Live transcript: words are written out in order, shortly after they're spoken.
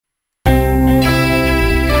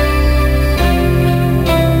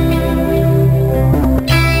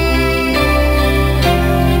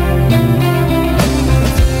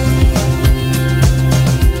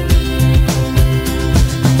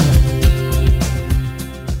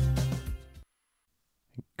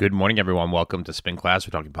Good morning, everyone. Welcome to Spin Class.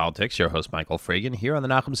 We're talking politics. Your host, Michael Fragan, here on the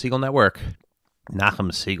Nachum Segal Network,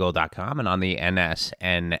 NachumSegal.com, and on the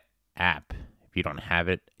NSN app. If you don't have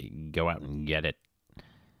it, go out and get it.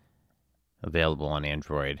 Available on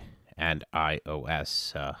Android and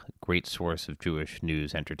iOS. Great source of Jewish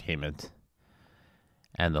news, entertainment,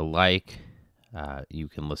 and the like. You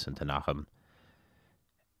can listen to Nachum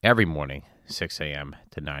every morning, 6 a.m.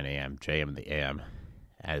 to 9 a.m., JM and the AM,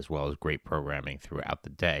 as well as great programming throughout the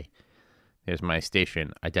day. There's my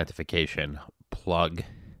station identification plug.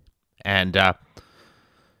 And,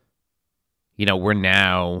 we're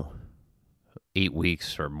now 8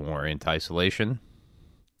 weeks or more into isolation.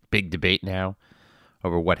 Big debate now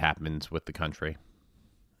over what happens with the country.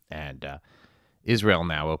 And Israel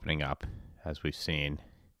now opening up, as we've seen.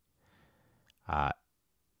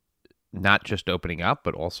 Not just opening up,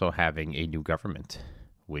 but also having a new government,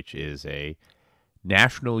 which is a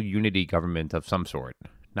national unity government of some sort,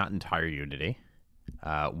 not entire unity.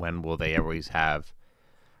 When will they always have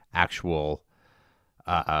actual?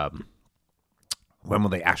 When will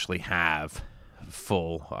they actually have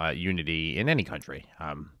full unity in any country?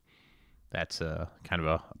 That's kind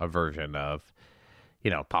of a version of,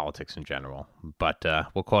 politics in general. But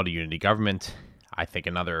we'll call it a unity government. I think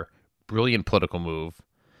another brilliant political move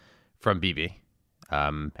from Bibi,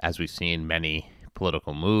 as we've seen many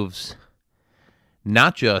political moves.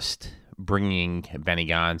 Not just bringing Benny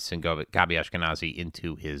Gantz and Gabi Ashkenazi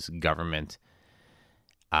into his government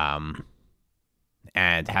and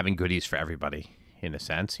having goodies for everybody, in a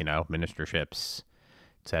sense, ministerships,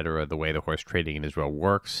 etc., the way the horse trading in Israel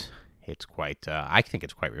works. It's quite, I think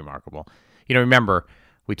it's quite remarkable. Remember,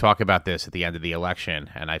 we talk about this at the end of the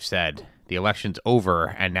election, and I've said the election's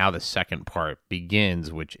over, and now the second part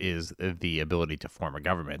begins, which is the ability to form a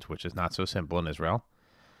government, which is not so simple in Israel.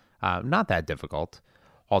 Not that difficult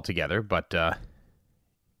altogether, but, the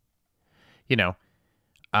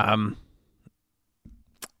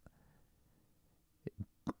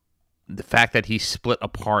fact that he split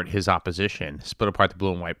apart his opposition, split apart the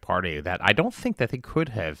Blue and White Party, that I don't think that they could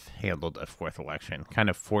have handled a fourth election, kind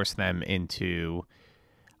of forced them into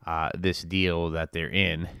this deal that they're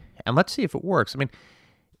in. And let's see if it works. I mean,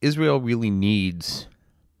 Israel really needs...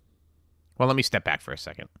 Well, let me step back for a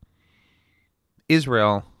second.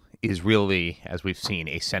 Israel is really, as we've seen,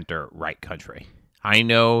 a center-right country. I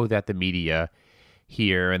know that the media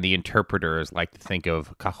here and the interpreters like to think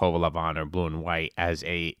of Kahol Lavan or Blue and White as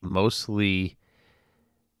a mostly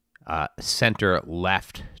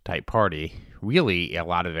center-left type party. Really, a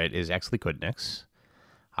lot of it is ex-Likudniks,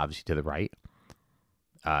 obviously to the right.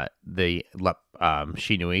 The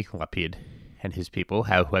Shinui, Lapid, and his people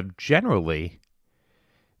who have generally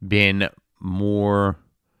been more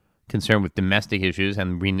concerned with domestic issues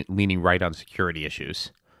and leaning right on security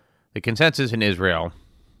issues. The consensus in Israel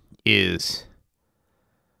is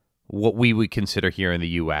what we would consider here in the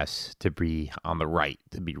U.S. to be on the right,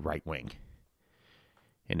 to be right-wing,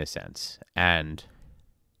 in a sense. And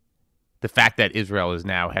the fact that Israel is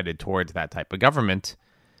now headed towards that type of government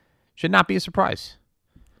should not be a surprise.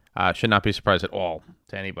 Should not be a surprise at all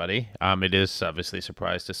to anybody. It is obviously a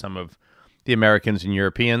surprise to some of the Americans and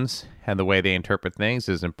Europeans, and the way they interpret things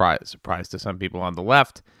is a surprise to some people on the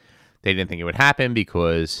left. They didn't think it would happen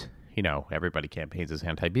because, everybody campaigns as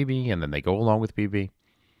anti-Bibi, and then they go along with Bibi.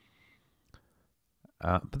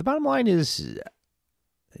 But the bottom line is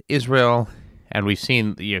Israel, and we've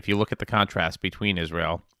seen, if you look at the contrast between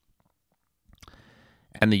Israel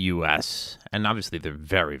and the U.S., and obviously they're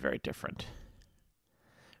very, very different.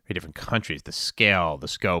 Very different countries, the scale, the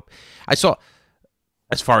scope. I saw...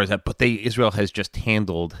 As far as that, but Israel has just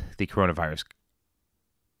handled the coronavirus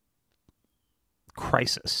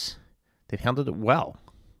crisis. They've handled it well,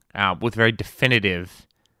 with very definitive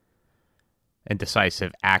and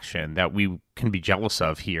decisive action that we can be jealous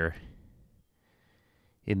of here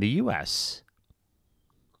in the U.S.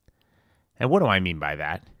 And what do I mean by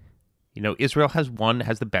that? Israel has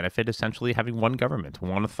the benefit essentially of having one government,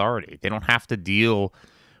 one authority. They don't have to deal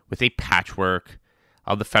with a patchwork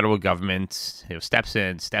of the federal government, steps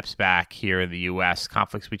in, steps back here in the U.S.,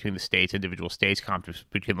 conflicts between the states, individual states, conflicts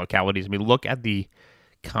between localities. I mean, look at the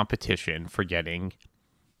competition for getting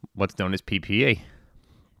what's known as PPE,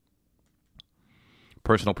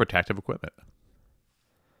 personal protective equipment.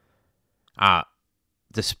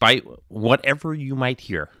 Despite whatever you might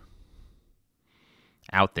hear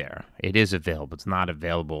out there, it is available. It's not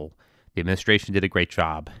available. The administration did a great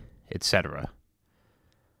job, etc.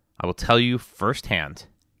 I will tell you firsthand,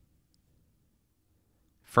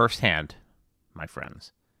 my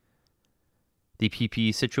friends, the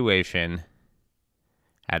PPE situation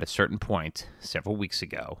at a certain point several weeks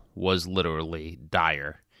ago was literally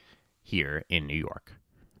dire. here in New York.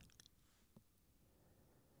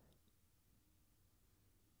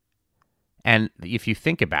 And if you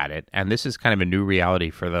think about it, and this is kind of a new reality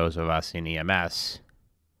for those of us in EMS,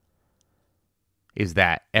 is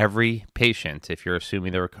that every patient, if you're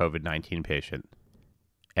assuming they're a COVID-19 patient,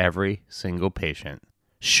 every single patient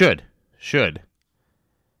should,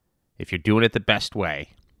 if you're doing it the best way,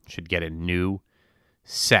 should get a new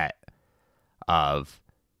set of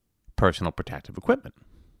personal protective equipment.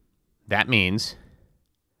 That means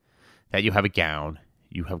that you have a gown,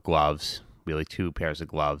 you have gloves, really 2 pairs of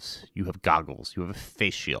gloves, you have goggles, you have a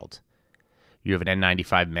face shield, you have an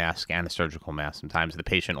N95 mask and a surgical mask. Sometimes the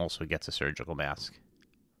patient also gets a surgical mask.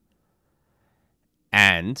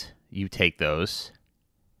 And you take those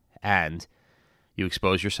and you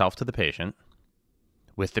expose yourself to the patient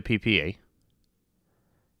with the PPE.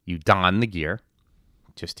 You don the gear,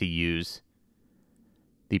 just to use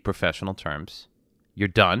the professional terms. You're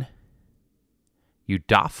done. You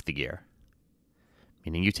doff the gear,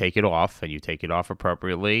 meaning you take it off, and you take it off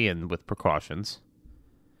appropriately and with precautions.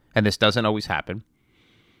 And this doesn't always happen.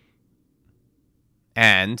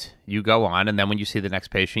 And you go on, and then when you see the next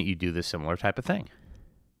patient, you do the similar type of thing.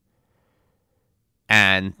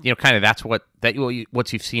 And, kind of that's what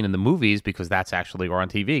you've seen in the movies, because that's actually, or on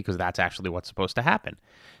TV, because that's actually what's supposed to happen.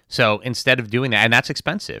 So instead of doing that, and that's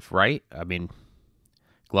expensive, right? I mean,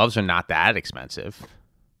 gloves are not that expensive,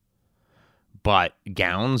 but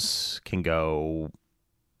gowns can go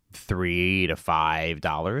 $3 to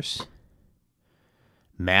 $5.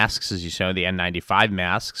 Masks, as you saw, the N95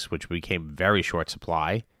 masks, which became very short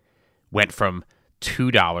supply, went from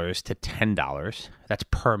 $2 to $10. That's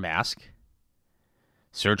per mask.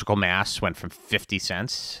 Surgical masks went from 50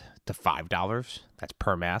 cents to $5. That's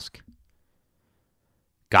per mask.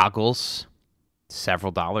 Goggles,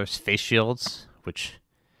 several dollars. Face shields, which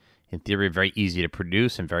in theory are very easy to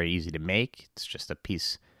produce and very easy to make. It's just a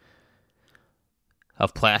piece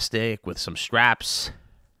of plastic with some straps.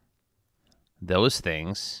 Those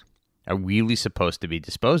things are really supposed to be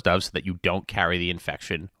disposed of so that you don't carry the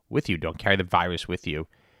infection with you, don't carry the virus with you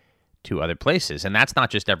to other places. And that's not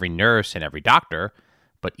just every nurse and every doctor,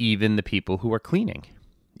 but even the people who are cleaning,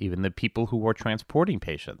 even the people who are transporting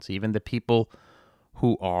patients, even the people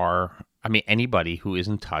who are, anybody who is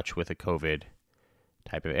in touch with a COVID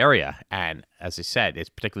type of area. And as I said, it's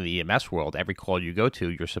particularly the EMS world. Every call you go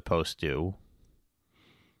to,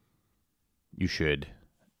 you should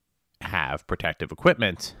have protective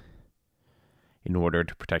equipment in order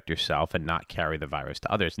to protect yourself and not carry the virus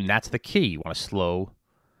to others. And that's the key. You want to slow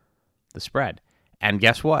the spread. And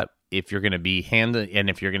guess what? If you're going to be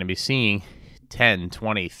if you're going to be seeing 10,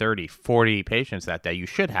 20, 30, 40 patients that day, you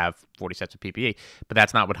should have 40 sets of PPE. But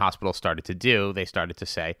that's not what hospitals started to do. They started to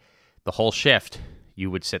say the whole shift, you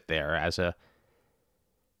would sit there as a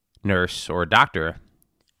nurse or a doctor,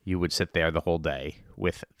 you would sit there the whole day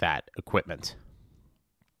with that equipment.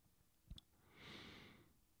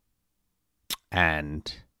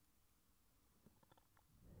 And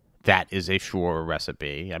that is a sure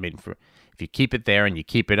recipe. If you keep it there and you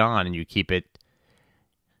keep it on and you keep it,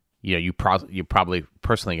 you're probably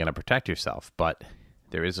personally going to protect yourself, but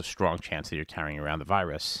there is a strong chance that you're carrying around the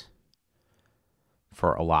virus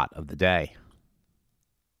for a lot of the day.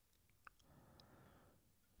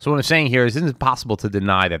 So what I'm saying here is, it isn't possible to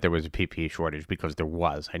deny that there was a PPE shortage, because there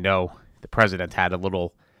was. I know the president had a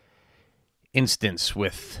little instance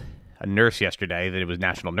with a nurse yesterday that it was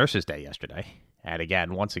National Nurses Day yesterday.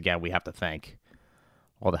 And once again, we have to thank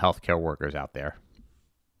all the healthcare workers out there.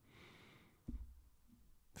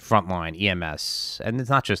 Frontline, EMS, and it's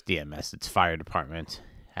not just EMS, it's fire department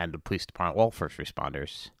and the police department, all first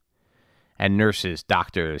responders, and nurses,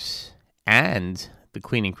 doctors, and the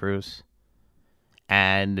cleaning crews,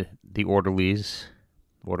 and the orderlies,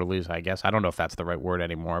 I guess. I don't know if that's the right word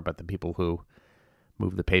anymore, but the people who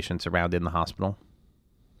move the patients around in the hospital.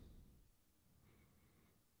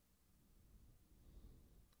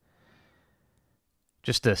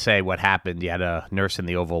 Just to say what happened, you had a nurse in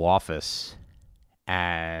the Oval Office,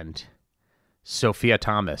 and Sophia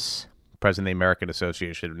Thomas, president of the American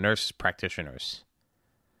Association of Nurse Practitioners,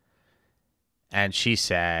 and she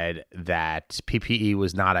said that PPE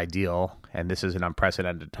was not ideal, and this is an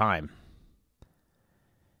unprecedented time.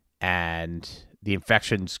 And the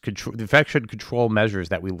infection control measures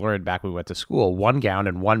that we learned back when we went to school, 1 gown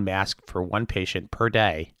and 1 mask for 1 patient per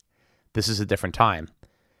day, this is a different time.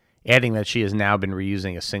 Adding that she has now been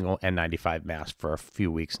reusing a single N95 mask for a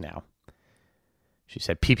few weeks now. She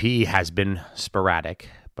said PPE has been sporadic,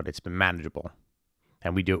 but it's been manageable,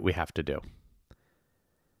 and we do what we have to do.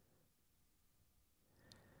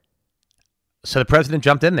 So the president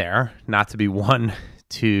jumped in there, not to be one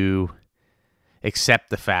to accept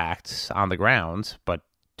the facts on the ground, but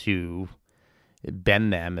to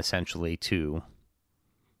bend them essentially to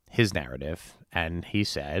his narrative. And he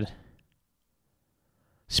said,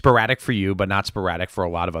 sporadic for you, but not sporadic for a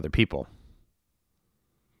lot of other people.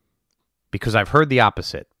 Because I've heard the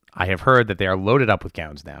opposite. I have heard that they are loaded up with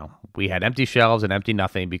gowns now. We had empty shelves and empty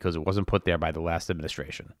nothing because it wasn't put there by the last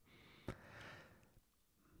administration.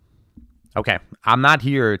 Okay, I'm not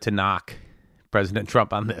here to knock President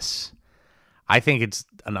Trump on this. I think it's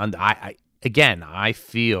I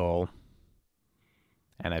feel,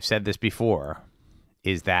 and I've said this before,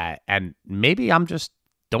 is that, and maybe I'm just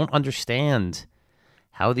don't understand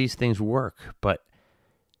how these things work, but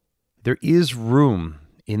there is room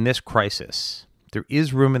in this crisis. There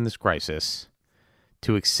is room in this crisis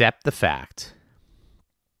to accept the fact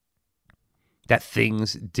that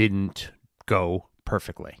things didn't go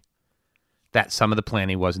perfectly, that some of the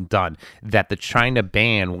planning wasn't done, that the China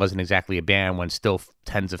ban wasn't exactly a ban when still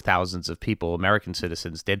tens of thousands of people, American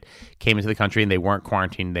citizens, came into the country and they weren't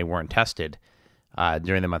quarantined, they weren't tested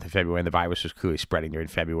during the month of February, and the virus was clearly spreading during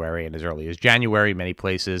February and as early as January in many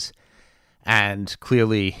places, and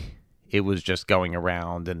clearly it was just going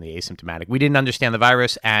around in the asymptomatic. We didn't understand the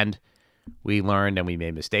virus, and we learned and we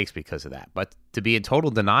made mistakes because of that. But to be in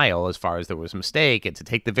total denial as far as there was a mistake and to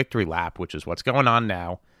take the victory lap, which is what's going on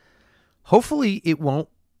now, hopefully it won't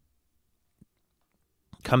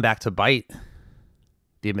come back to bite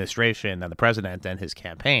the administration and the president and his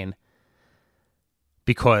campaign,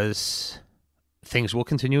 because things will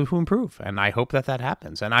continue to improve. And I hope that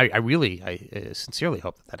happens. And I sincerely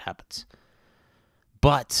hope that happens.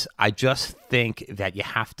 But I just think that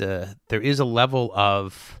there is a level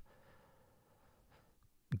of,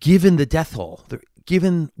 given the death toll,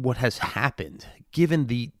 given what has happened, given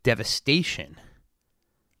the devastation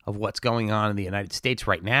of what's going on in the United States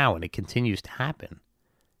right now, and it continues to happen,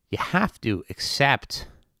 you have to accept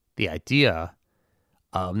the idea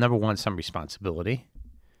of, number one, some responsibility.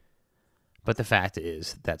 But the fact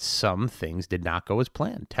is that some things did not go as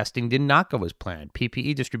planned. Testing did not go as planned.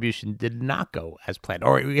 PPE distribution did not go as planned,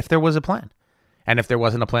 or if there was a plan. And if there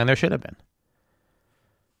wasn't a plan, there should have been.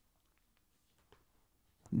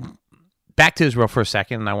 Back to Israel for a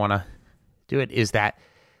second, and I want to do it, is that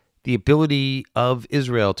the ability of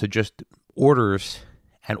Israel to just order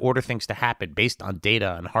things to happen based on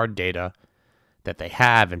data and hard data that they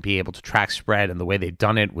have, and be able to track spread, and the way they've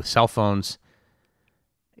done it with cell phones,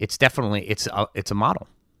 it's definitely, it's a model.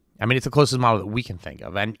 I mean, it's the closest model that we can think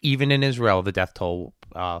of. And even in Israel, the death toll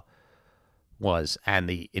and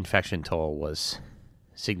the infection toll was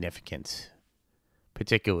significant,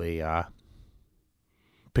 particularly in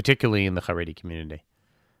the Haredi community,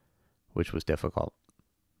 which was difficult.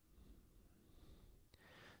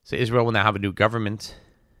 So Israel will now have a new government.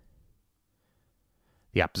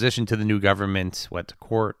 The opposition to the new government went to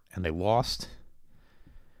court, and they lost.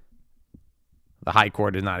 The High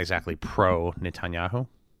Court is not exactly pro-Netanyahu.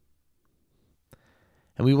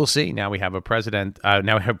 And we will see. Now we have a president,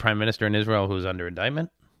 now we have a prime minister in Israel who's under indictment,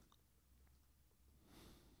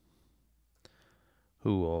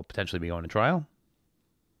 who will potentially be going to trial.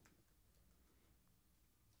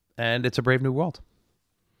 And it's a brave new world.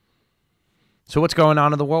 So what's going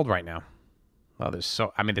on in the world right now? Well, there's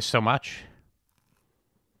so much.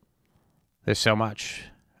 There's so much.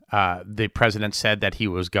 The president said that he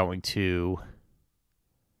was going to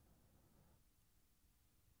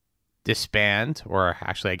disband, or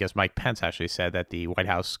actually, I guess Mike Pence actually said that the White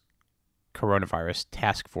House coronavirus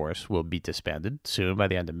task force will be disbanded soon by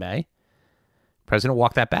the end of May. President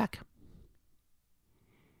walked that back.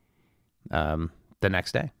 The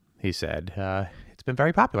next day, he said, it's been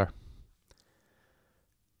very popular.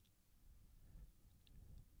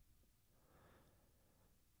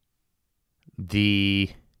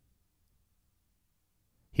 He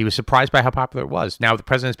was surprised by how popular it was. Now, the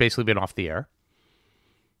president's basically been off the air,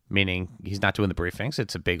 meaning he's not doing the briefings.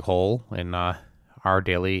 It's a big hole in our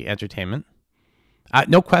daily entertainment.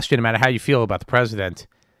 No question, no matter how you feel about the president,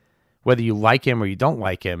 whether you like him or you don't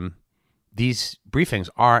like him, these briefings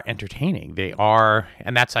are entertaining. They are,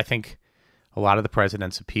 and that's, I think, a lot of the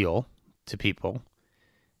president's appeal to people,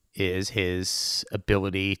 is his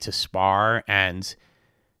ability to spar and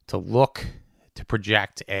to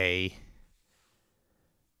project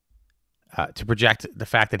the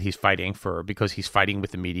fact that he's fighting because he's fighting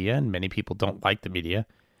with the media, and many people don't like the media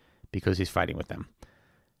because he's fighting with them.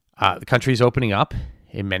 The country is opening up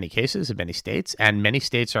in many cases, in many states, and many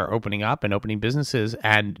states are opening up and opening businesses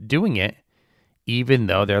and doing it even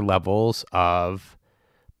though their levels of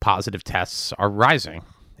positive tests are rising.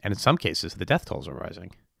 And in some cases, the death tolls are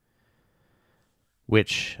rising,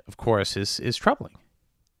 which, of course, is troubling.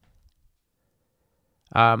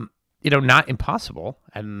 Not impossible,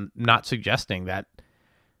 and not suggesting that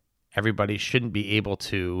every state should be able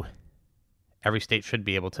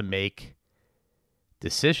to make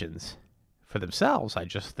decisions for themselves. I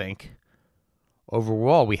just think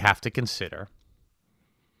overall we have to consider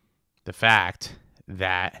the fact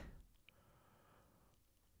that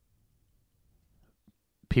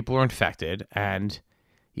people are infected, and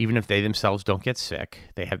even if they themselves don't get sick,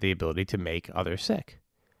 they have the ability to make others sick.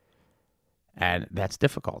 And that's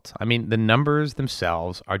difficult. I mean, the numbers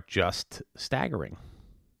themselves are just staggering.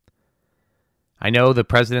 I know the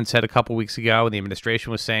president said a couple weeks ago, and the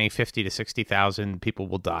administration was saying 50 to 60,000 people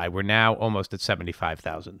will die. We're now almost at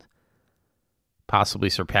 75,000, possibly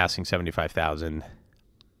surpassing 75,000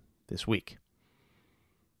 this week.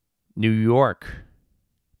 New York,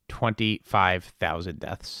 25,000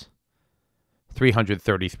 deaths,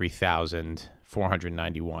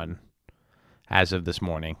 333,491 as of this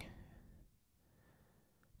morning.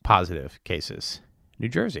 Positive cases. New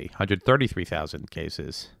Jersey, 133,000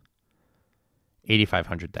 cases,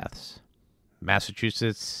 8,500 deaths.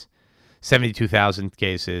 Massachusetts, 72,000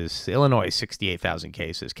 cases. Illinois, 68,000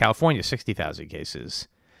 cases. California, 60,000 cases.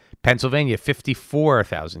 Pennsylvania,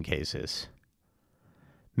 54,000 cases.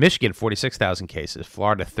 Michigan, 46,000 cases.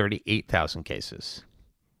 Florida, 38,000 cases.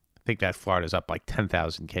 I think that Florida's up like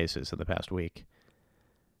 10,000 cases in the past week,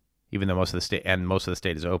 even though most of the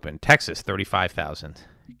state is open. Texas, 35,000.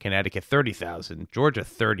 Connecticut, 30,000. Georgia,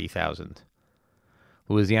 30,000.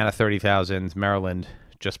 Louisiana, 30,000. Maryland,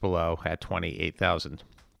 just below, at 28,000.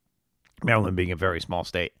 Maryland being a very small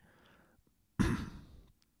state.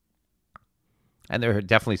 And there are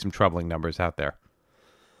definitely some troubling numbers out there.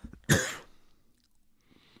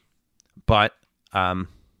 But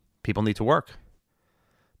people need to work.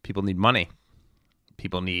 People need money.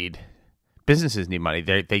 Businesses need money.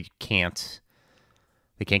 They can't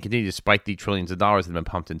continue to spike the trillions of dollars that have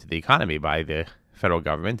been pumped into the economy by the federal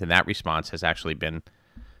government, and that response has actually been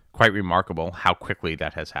quite remarkable, how quickly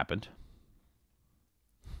that has happened.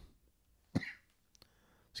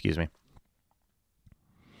 Excuse me.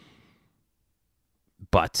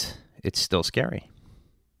 But it's still scary.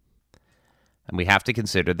 And we have to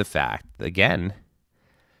consider the fact, again,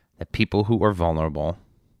 that people who are vulnerable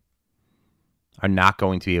are not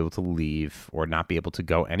going to be able to leave or not be able to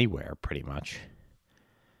go anywhere, pretty much,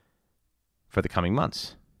 for the coming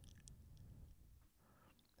months.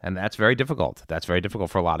 And that's very difficult. That's very difficult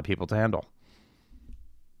for a lot of people to handle.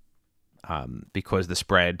 Because the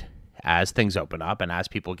spread, as things open up and as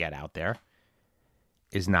people get out there,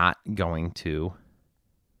 is going to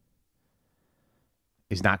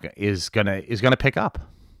pick up.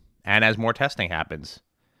 And as more testing happens,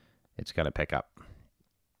 it's going to pick up.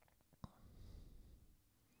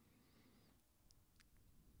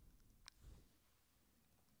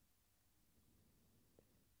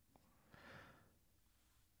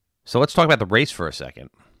 So let's talk about the race for a second,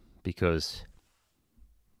 because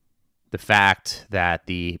the fact that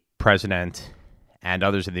the president and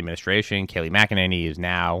others in the administration, Kayleigh McEnany is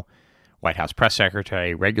now White House press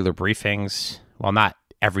secretary, regular briefings, well, not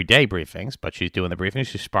everyday briefings, but she's doing the briefings.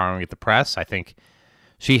 She's sparring with the press. I think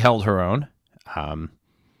she held her own.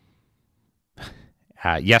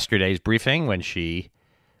 Yesterday's briefing, when she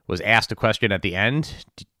was asked a question at the end,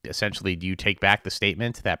 essentially, do you take back the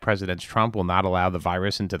statement that President Trump will not allow the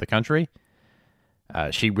virus into the country?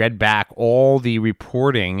 She read back all the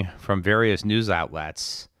reporting from various news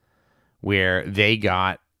outlets where they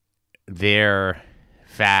got their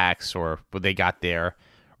facts or they got their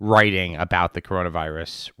writing about the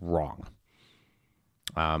coronavirus wrong.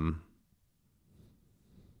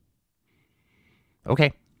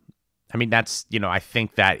 Okay. I mean, that's, I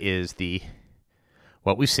think that is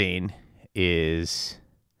what we've seen is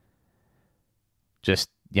just,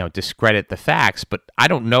 discredit the facts, but I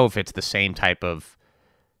don't know if it's the same type of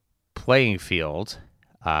playing field.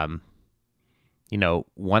 One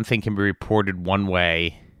thing can be reported one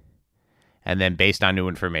way, and then based on new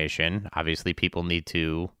information, obviously people need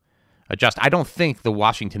to adjust. I don't think the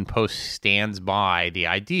Washington Post stands by the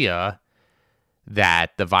idea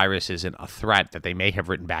that the virus isn't a threat that they may have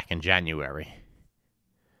written back in January,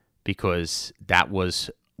 because that was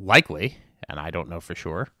likely, and I don't know for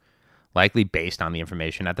sure, likely based on the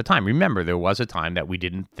information at the time. Remember, there was a time that we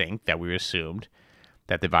didn't think, that we assumed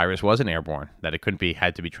that the virus wasn't airborne, that it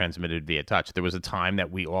had to be transmitted via touch. There was a time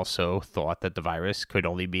that we also thought that the virus could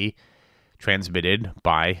only be transmitted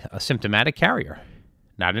by a symptomatic carrier,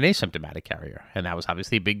 not an asymptomatic carrier. And that was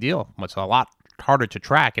obviously a big deal. It's a lot harder to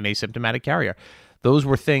track an asymptomatic carrier. Those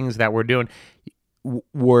were things that we're doing.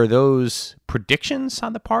 Were those predictions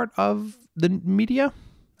on the part of the media?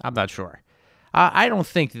 I'm not sure. I don't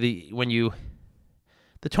think when you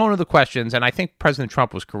the tone of the questions, and I think President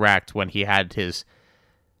Trump was correct when he had his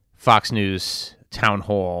Fox News town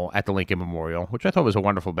hall at the Lincoln Memorial, which I thought was a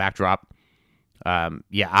wonderful backdrop.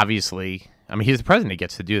 Yeah, obviously, I mean, he's the president, he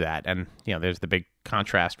gets to do that. And, there's the big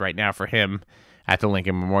contrast right now for him at the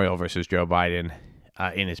Lincoln Memorial versus Joe Biden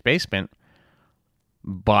in his basement.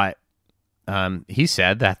 But he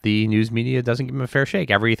said that the news media doesn't give him a fair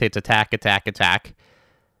shake. Everything, it's attack, attack, attack.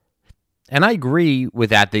 And I agree with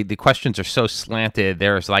that. The questions are so slanted.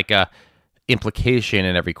 There's like a implication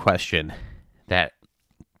in every question that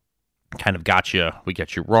kind of we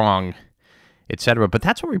get you wrong, etc. But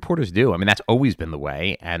that's what reporters do. I mean, that's always been the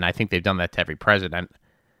way, and I think they've done that to every president.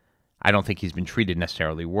 I don't think he's been treated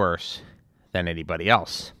necessarily worse than anybody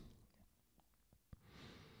else.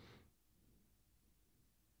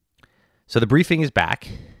 So the briefing is back,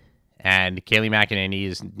 and Kayleigh McEnany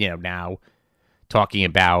is, now talking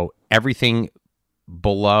about everything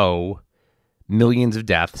below millions of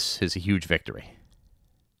deaths is a huge victory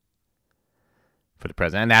for the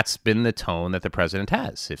president. And that's been the tone that the president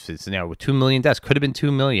has. If it's, with 2 million deaths, could have been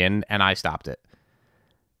 2 million, and I stopped it.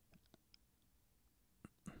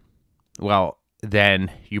 Well,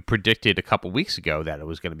 then you predicted a couple weeks ago that it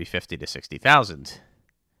was going to be 50 to 60,000.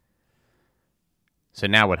 So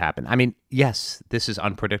now what happened? I mean, yes, this is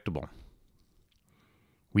unpredictable.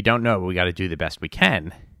 We don't know, but we got to do the best we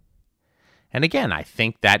can. And again, I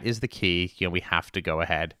think that is the key. We have to go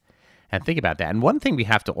ahead and think about that. And one thing we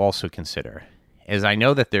have to also consider is, I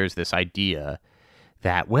know that there's this idea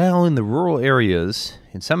that, well, in the rural areas,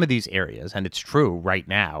 in some of these areas, and it's true right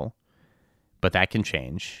now, but that can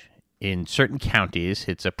change. In certain counties,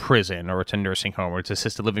 it's a prison or it's a nursing home or it's an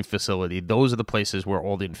assisted living facility. Those are the places where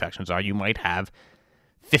all the infections are. You might have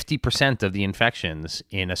 50% of the infections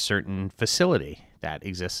in a certain facility that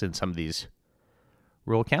exists in some of these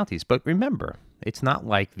rural counties. But remember, it's not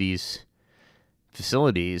like these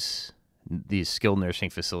facilities, these skilled nursing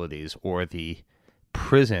facilities or the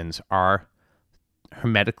prisons are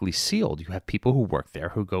hermetically sealed. You have people who work there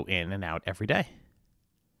who go in and out every day.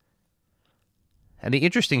 And the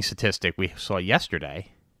interesting statistic we saw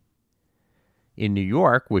yesterday in New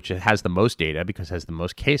York, which has the most data because it has the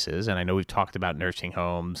most cases, and I know we've talked about nursing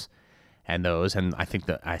homes and those, and I think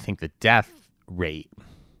the death rate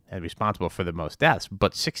is responsible for the most deaths,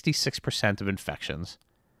 but 66% of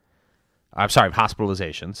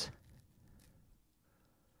hospitalizations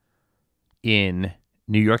in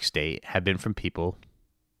New York State have been from people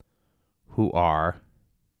who are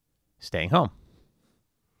staying home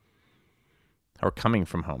or coming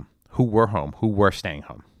from home, who were staying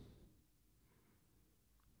home.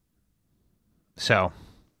 So,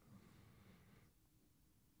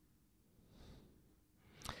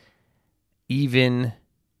 even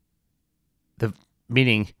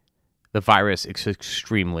meaning the virus is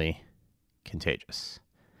extremely contagious.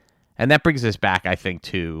 And that brings us back, I think,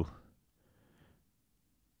 to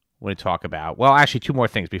when we talk about, well, actually, two more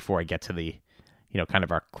things before I get to the, kind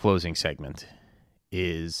of our closing segment,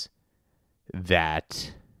 is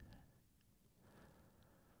that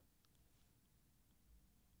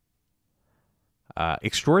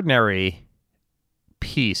extraordinary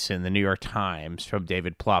piece in the New York Times from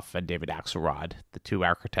David Plouffe and David Axelrod, the two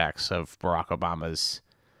architects of Barack Obama's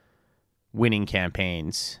winning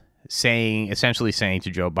campaigns, essentially saying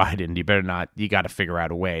to Joe Biden, you got to figure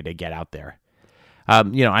out a way to get out there. I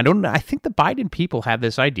think the Biden people have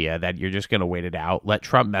this idea that you're just going to wait it out, let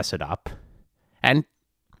Trump mess it up. And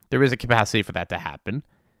there is a capacity for that to happen.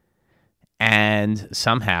 And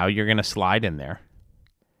somehow you're going to slide in there.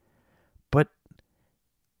 But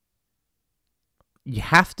you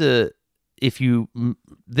have to,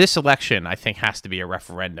 this election, I think, has to be a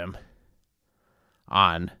referendum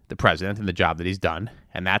on the president and the job that he's done.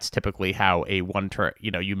 And that's typically how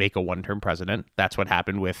you make a one-term president. That's what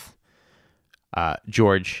happened with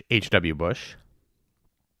George H.W. Bush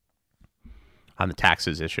on the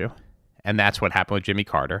taxes issue. And that's what happened with Jimmy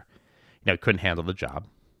Carter. Couldn't handle the job.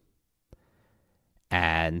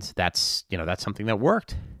 And that's something that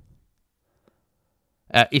worked.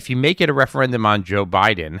 If you make it a referendum on Joe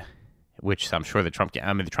Biden, which I'm sure the Trump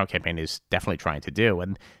campaign is definitely trying to do,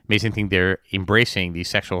 and amazing thing, they're embracing these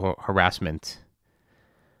sexual harassment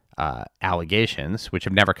allegations, which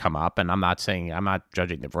have never come up. And I'm not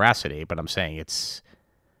judging the veracity, but I'm saying it's,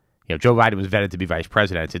 Joe Biden was vetted to be vice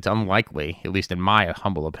president. It's unlikely, at least in my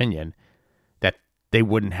humble opinion, that they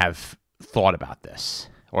wouldn't have thought about this.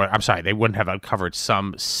 Or, I'm sorry, they wouldn't have uncovered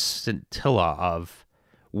some scintilla of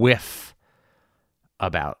whiff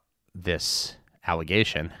about this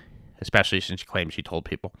allegation, especially since she claims she told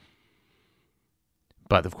people.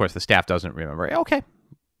 But, of course, the staff doesn't remember. Okay,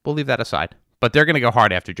 we'll leave that aside. But they're going to go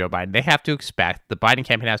hard after Joe Biden. They have to expect, the Biden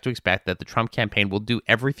campaign has to expect that the Trump campaign will do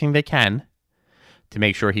everything they can to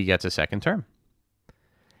make sure he gets a second term.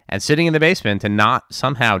 And sitting in the basement and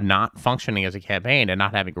somehow not functioning as a campaign and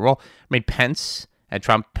not having a role. I mean, Pence and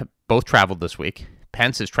Trump both traveled this week.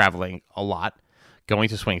 Pence is traveling a lot, going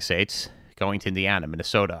to swing states, going to Indiana,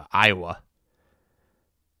 Minnesota, Iowa.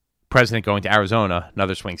 President going to Arizona,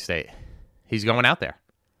 another swing state. He's going out there.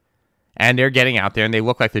 And they're getting out there and they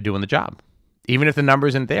look like they're doing the job. Even if the number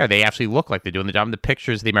isn't there, they actually look like they're doing the job. And the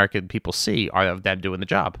pictures the American people see are of them doing the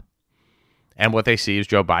job. And what they see is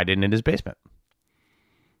Joe Biden in his basement.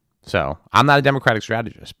 So I'm not a Democratic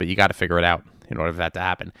strategist, but you got to figure it out in order for that to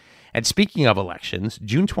happen. And speaking of elections,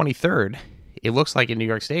 June 23rd, it looks like in New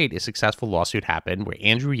York State, a successful lawsuit happened where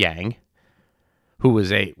Andrew Yang, who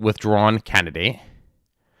was a withdrawn candidate,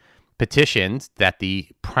 petitioned that the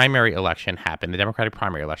primary election happen, the Democratic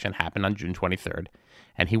primary election happened on June 23rd,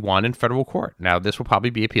 and he won in federal court. Now, this will probably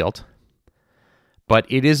be appealed, but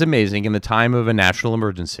it is amazing in the time of a national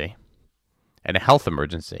emergency and a health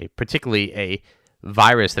emergency, particularly a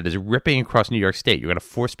virus that is ripping across New York State. You're going to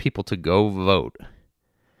force people to go vote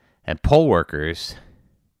and poll workers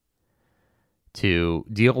to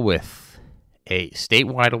deal with a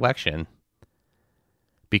statewide election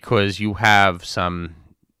because you have some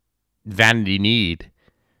vanity need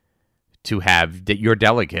to have your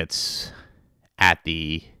delegates at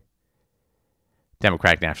the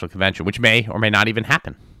Democratic National Convention, which may or may not even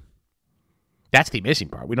happen. That's the amazing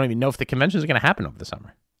part. We don't even know if the convention is going to happen over the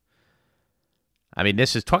summer. I mean,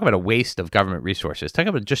 this is talk about a waste of government resources. Talk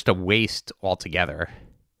about just a waste altogether.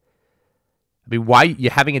 I mean, why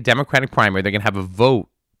you're having a Democratic primary? They're going to have a vote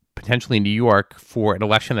potentially in New York for an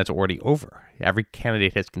election that's already over. Every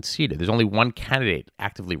candidate has conceded. There's only one candidate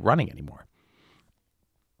actively running anymore.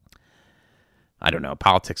 I don't know.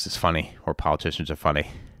 Politics is funny, or politicians are funny.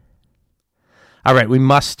 All right, we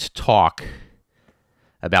must talk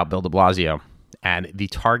about Bill de Blasio and the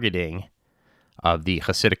targeting of the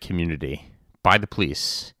Hasidic community by the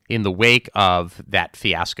police in the wake of that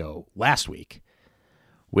fiasco last week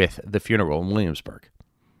with the funeral in Williamsburg.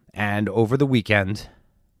 And over the weekend,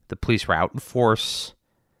 the police were out in force,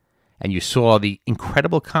 and you saw the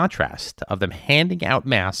incredible contrast of them handing out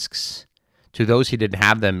masks to those who didn't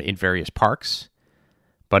have them in various parks.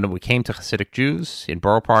 But when it came to Hasidic Jews in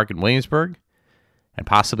Borough Park in Williamsburg, and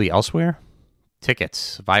possibly elsewhere,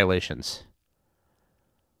 tickets, violations,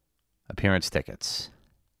 appearance tickets.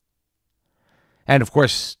 And, of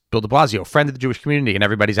course, Bill de Blasio, friend of the Jewish community, and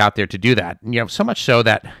everybody's out there to do that. And, so much so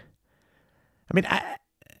that, I mean,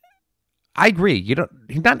 I agree. He's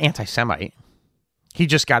not an anti-Semite. He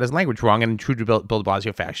just got his language wrong, and in true to Bill de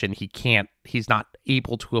Blasio fashion, he's not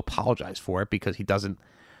able to apologize for it because he doesn't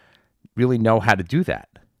really know how to do that.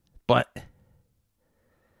 But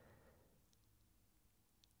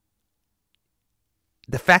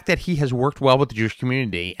the fact that he has worked well with the Jewish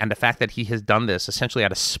community and the fact that he has done this essentially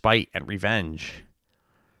out of spite and revenge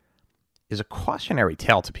is a cautionary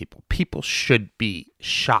tale to people. People should be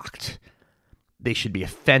shocked. They should be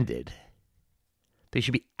offended. They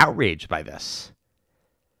should be outraged by this.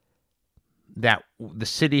 That the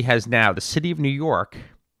city of New York,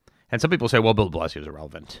 and some people say, well, Bill de Blasio is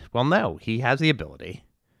irrelevant. Well, no, he has the ability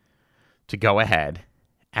to go ahead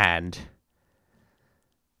and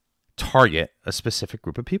target a specific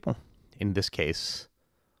group of people. In this case,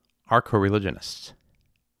 our co-religionists.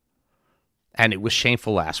 And it was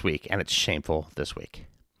shameful last week, and it's shameful this week.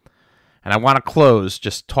 And I want to close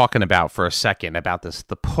just talking about for a second about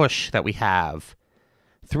the push that we have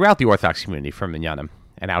throughout the Orthodox community for minyanim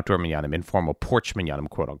and outdoor minyanim, informal porch minyanim,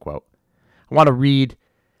 quote unquote. I want to read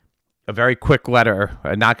a very quick letter.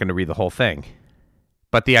 I'm not going to read the whole thing,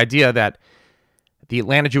 but the idea that the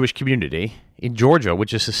Atlanta Jewish community in Georgia,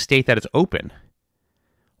 which is a state that is open,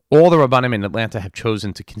 all the Rabbanim in Atlanta have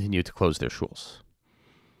chosen to continue to close their shuls.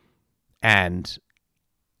 And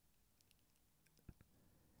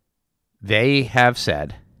they have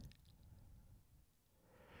said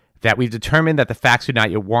that we've determined that the facts do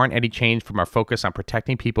not yet warrant any change from our focus on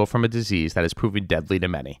protecting people from a disease that has proven deadly to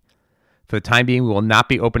many. For the time being, we will not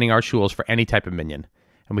be opening our shuls for any type of minyan,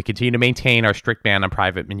 and we continue to maintain our strict ban on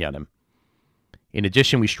private minyanim. In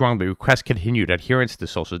addition, we strongly request continued adherence to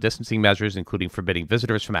social distancing measures, including forbidding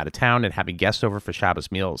visitors from out of town and having guests over for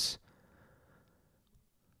Shabbos meals.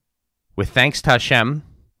 With thanks to Hashem,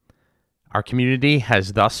 our community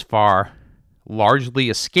has thus far largely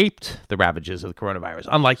escaped the ravages of the coronavirus,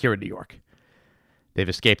 unlike here in New York. They've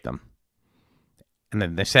escaped them. And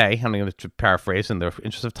then they say, I'm going to paraphrase in the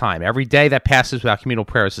interest of time, every day that passes without communal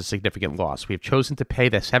prayer is a significant loss. We have chosen to pay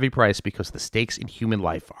this heavy price because the stakes in human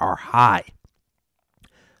life are high.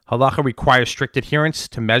 Halacha requires strict adherence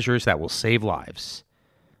to measures that will save lives.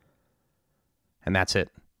 And that's it.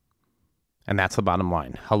 And that's the bottom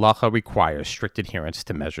line. Halacha requires strict adherence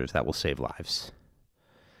to measures that will save lives.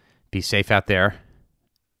 Be safe out there.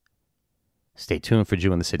 Stay tuned for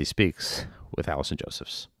Jew in the City Speaks with Allison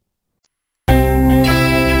Josephs.